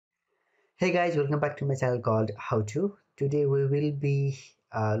Hey guys, welcome back to my channel called How To. Today we will be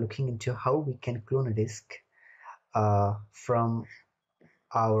looking into how we can clone a disk from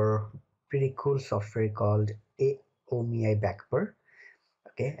our pretty cool software called AOMEI Backupper.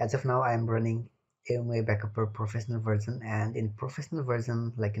 Okay, as of now I am running AOMEI Backupper professional version, and in professional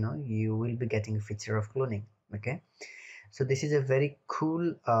version, you will be getting a feature of cloning. Okay, so this is a very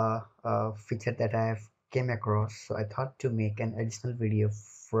cool feature that I have came across. So I thought to make an additional video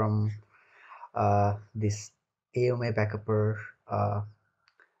from this AOMEI Backupper uh,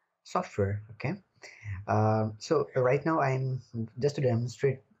 software. Okay, so right now I'm just to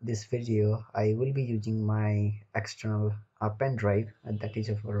demonstrate this video. I will be using my external pen drive, and that is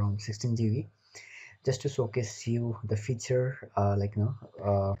of around 16 GB, just to showcase you the feature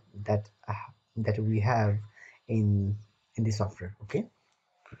that we have in the software. Okay,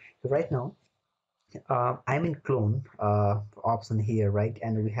 so right now I'm in clone option here, right?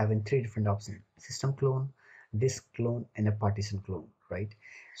 And we have in three different options: system clone, disk clone, and a partition clone, right?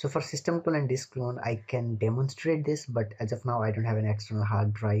 So for system clone and disk clone, I can demonstrate this, but as of now, I don't have an external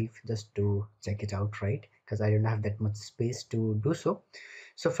hard drive just to check it out, right? Because I don't have that much space to do so.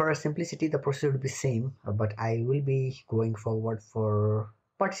 So for simplicity, the process would be same, but I will be going forward for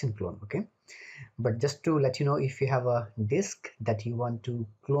partition clone, okay? But just to let you know, if you have a disk that you want to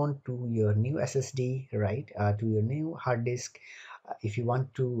clone to your new SSD, right, to your new hard disk, if you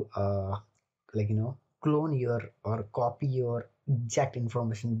want to clone your or copy your exact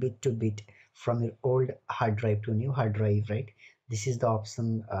information bit to bit from your old hard drive to a new hard drive, right, this is the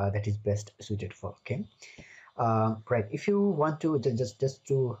option that is best suited for. Okay, right, if you want to just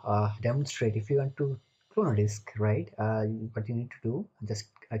to demonstrate, if you want to clone a disk, right, what you need to do, just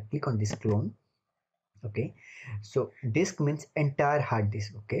click on this clone. Okay, so disk means entire hard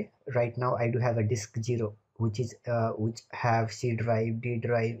disk. Okay, right now I do have a disk 0, which is which have C drive, D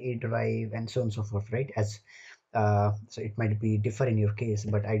drive, E drive, and so on and so forth, right? As so it might be differ in your case,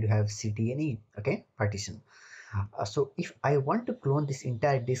 but I do have C, D, and E. Okay, partition. So if I want to clone this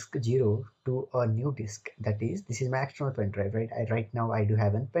entire disk 0 to a new disk, that is, this is my external pen drive, right? Right now I do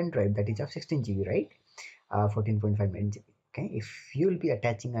have a pen drive that is of 16 GB, right? 14.5 GB. Okay, if you will be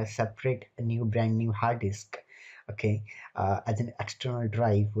attaching a separate new brand new hard disk, okay, as an external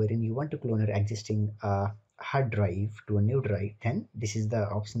drive wherein you want to clone your existing hard drive to a new drive, then this is the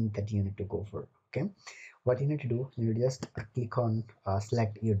option that you need to go for. Okay, what you need to do, you just click on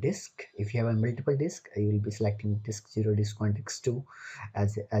select your disk. If you have a multiple disk, you will be selecting disk 0, disk 1, disk 2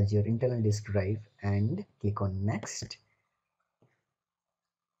 as your internal disk drive, and click on next.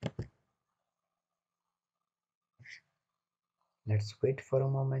 Let's wait for a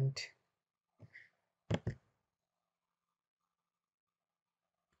moment.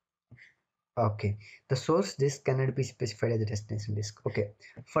 Okay, the source disk cannot be specified as a destination disk. Okay,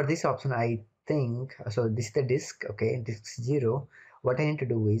 for this option, I think so. This is the disk. Okay, disk 0. What I need to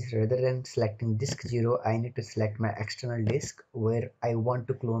do is, rather than selecting disk 0, I need to select my external disk where I want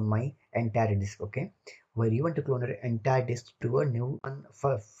to clone my entire disk. Okay, where you want to clone your entire disk to a new one.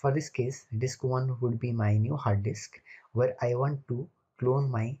 For this case, disk 1 would be my new hard disk where I want to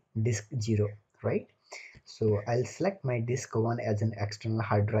clone my disk 0, right? So I'll select my disk 1 as an external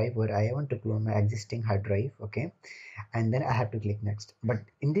hard drive where I want to clone my existing hard drive. Okay, and then I have to click next. But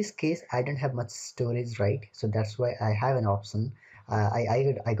in this case, I don't have much storage, right? So that's why I have an option.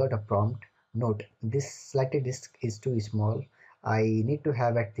 I got a prompt: note, this selected disk is too small. I need to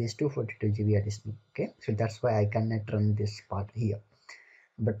have at least 242 GB additional. Okay, so that's why I cannot run this part here.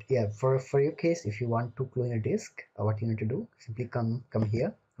 But yeah, for your case, if you want to clone a disk, what you need to do, simply come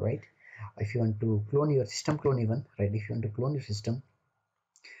here, right? If you want to clone your system clone, even, right, if you want to clone your system,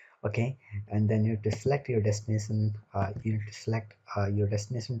 okay, and then you need to select your destination, you need to select your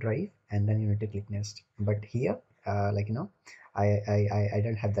destination drive, and then you need to click next. But here, I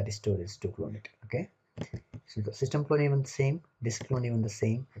don't have that storage to clone it. Okay, so the system clone even the same, disk clone even the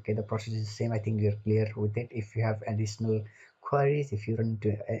same. Okay, the process is the same. I think you're clear with it. If you have additional queries, if you run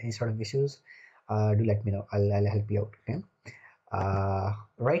into any sort of issues, do let me know. I'll help you out. Okay,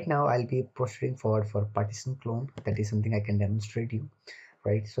 right now I'll be proceeding forward for partition clone. That is something I can demonstrate you,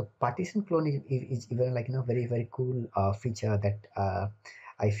 right? So partition clone is even very very cool feature that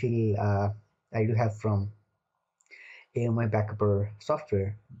I feel I do have from AOMEI Backupper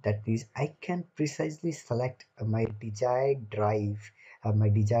software. That is, I can precisely select my desired drive, my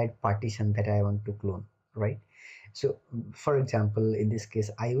desired partition that I want to clone, right? So for example, in this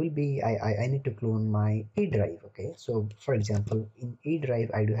case, I need to clone my E drive. Okay, so for example, in E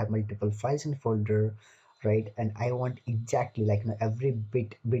drive I do have multiple files and folder, right? And I want exactly every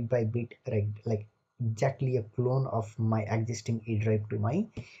bit by bit, right, like exactly a clone of my existing E drive to my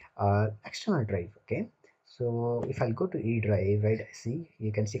external drive. Okay, so if I'll go to E drive, right, see,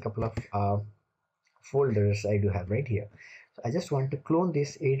 you can see a couple of folders I do have right here. So I just want to clone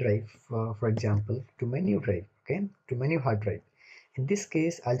this A drive, for example, to my new drive, okay, to my new hard drive. In this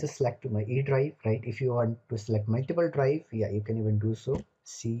case, I'll just select to my E drive, right? If you want to select multiple drive, yeah, you can even do so.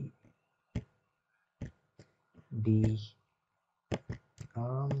 C, D,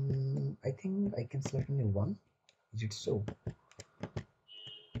 I think I can select only one. Is it so?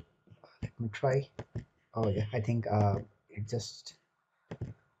 Let me try. Oh yeah, I think it just,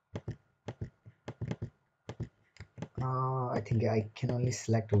 I think I can only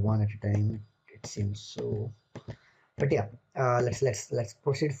select one at a time. It seems so. But yeah, let's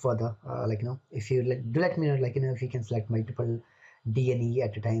proceed further. If you do let me know, if you can select multiple D and E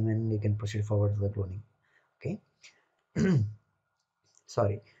at a time, and you can proceed forward with the cloning. Okay.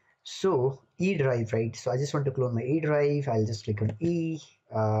 Sorry. So E drive, right? So I just want to clone my E drive. I'll just click on E,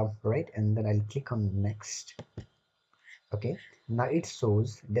 right, and then I'll click on next. Okay. Now it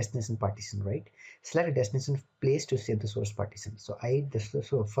shows destination partition, right? Select a destination place to save the source partition. So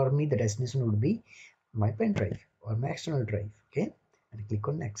so for me the destination would be my pen drive or my external drive. Okay, and click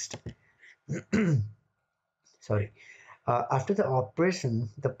on next. Sorry. After the operation,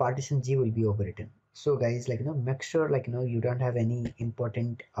 the partition G will be overwritten. So guys, make sure you don't have any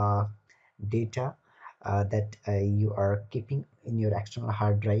important data that you are keeping in your external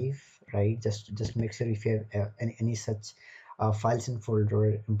hard drive, right? Just make sure if you have any such files and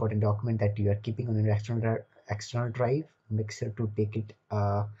folder important document that you are keeping on your external drive, make sure to take it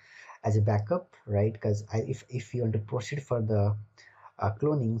as a backup, right? Because if you want to proceed for the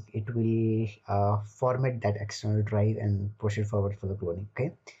cloning, it will format that external drive and proceed forward for the cloning.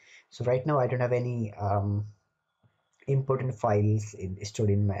 Okay, so right now I don't have any important files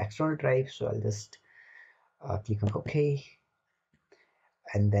stored in my external drive, so I'll just click on OK,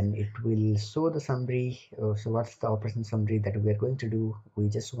 and then it will show the summary. So what's the operation summary that we are going to do? We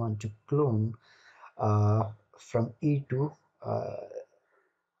just want to clone from E to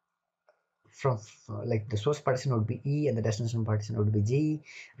from like the source partition would be E and the destination partition would be G,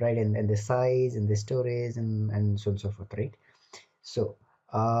 right? And the size and the storage and so on and so forth, right? So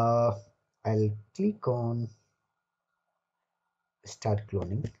I'll click on start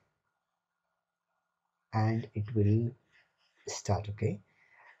cloning and it will start. Okay.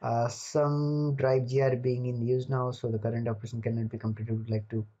 Some drive GR being in use now, so the current operation cannot be completed. Would like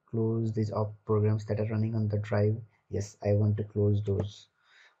to close these op programs that are running on the drive. Yes, I want to close those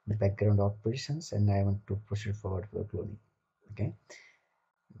background operations and I want to push it forward for the cloning. Okay.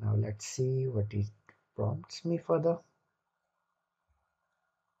 Now let's see what it prompts me further.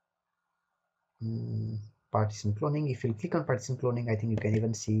 Partition cloning. If you click on partition cloning, I think you can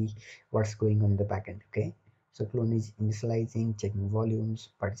even see what's going on in the backend. Okay, so clone is initializing, checking volumes,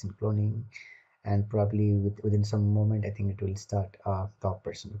 partition cloning, and probably within some moment, I think it will start the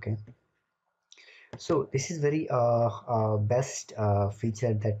operation. Okay, so this is very best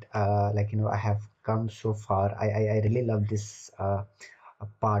feature that I have come so far. I really love this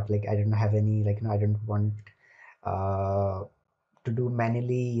part. Like I don't have any I don't want uh, to do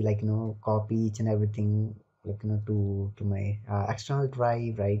manually copy each and everything to my external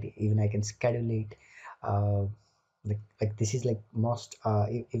drive, right? Even I can schedule it uh, this is like most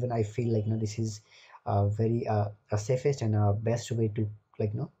even I feel this is very a safest and best way to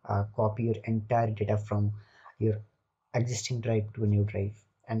copy your entire data from your existing drive to a new drive,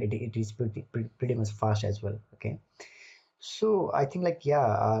 and it is pretty much fast as well. Okay, so I think it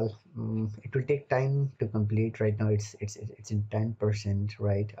will take time to complete. Right now it's in 10%,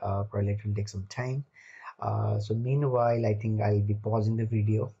 right? Probably it will take some time. So meanwhile, I think I'll be pausing the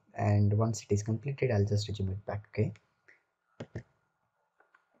video, and once it is completed, I'll just resume it back. Okay.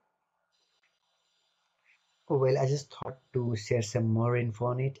 Oh, well, I just thought to share some more info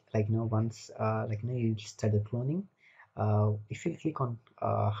on it. Once you start the cloning, if you click on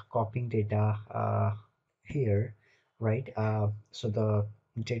copying data here, right? So the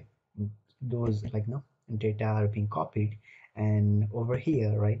da- those data are being copied, and over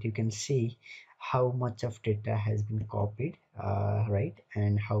here, right, you can see how much of data has been copied, right,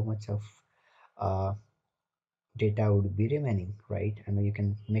 and how much of uh, data would be remaining, right? And you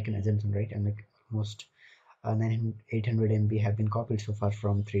can make an assumption, right? And like almost 800 MB have been copied so far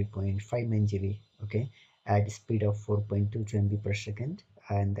from 3.59 GB, okay, at speed of 4.22 MB per second,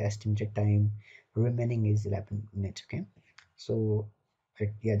 and the estimated time remaining is 11 minutes. Okay, so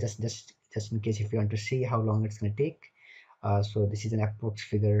yeah, just in case if you want to see how long it's going to take, so this is an approx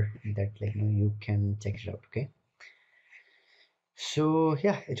figure that you can check it out. Okay, So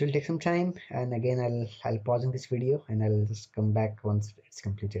yeah, it will take some time, and again I'll pausing this video and I'll just come back once it's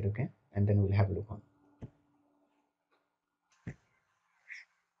completed, okay? And then we'll have a look on.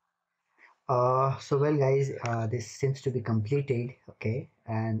 So well guys, this seems to be completed, okay?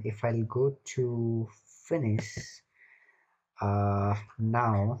 And if I'll go to finish,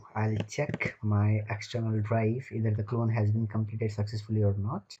 now I'll check my external drive, either the clone has been completed successfully or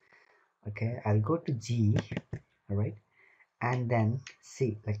not. Okay, I'll go to G, all right, and then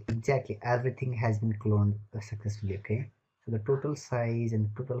see like exactly everything has been cloned successfully, okay? So the total size and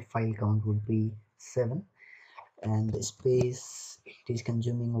total file count would be 7, and the space it is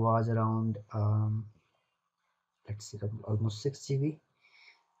consuming was around let's see, almost 6 GB,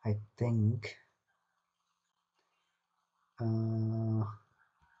 I think. uh,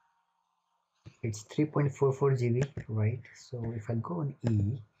 it's 3.44 GB, right? So if I go on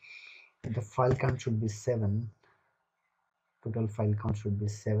E, the file count should be 7. Total file count should be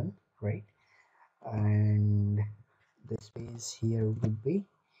 7, right? And the space here would be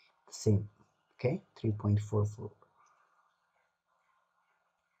the same, okay, 3.44.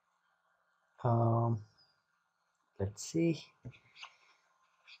 um let's see,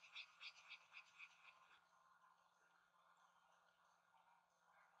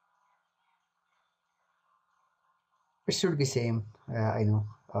 it should be same. I know,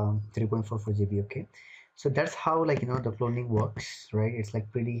 3.44 GB, okay. So that's how, like, the cloning works, right? It's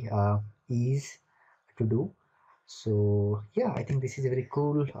like pretty easy to do. So yeah, I think this is a very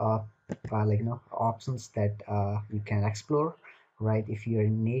cool like, options that you can explore, right? If you are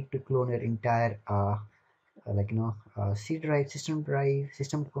in need to clone your entire like, C drive, system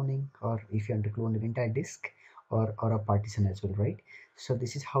cloning, or if you want to clone an entire disk, or a partition as well, right? So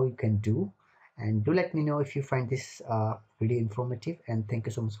this is how you can do. And do let me know if you find this video informative, and thank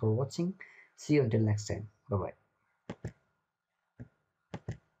you so much for watching. See you until next time. Bye bye.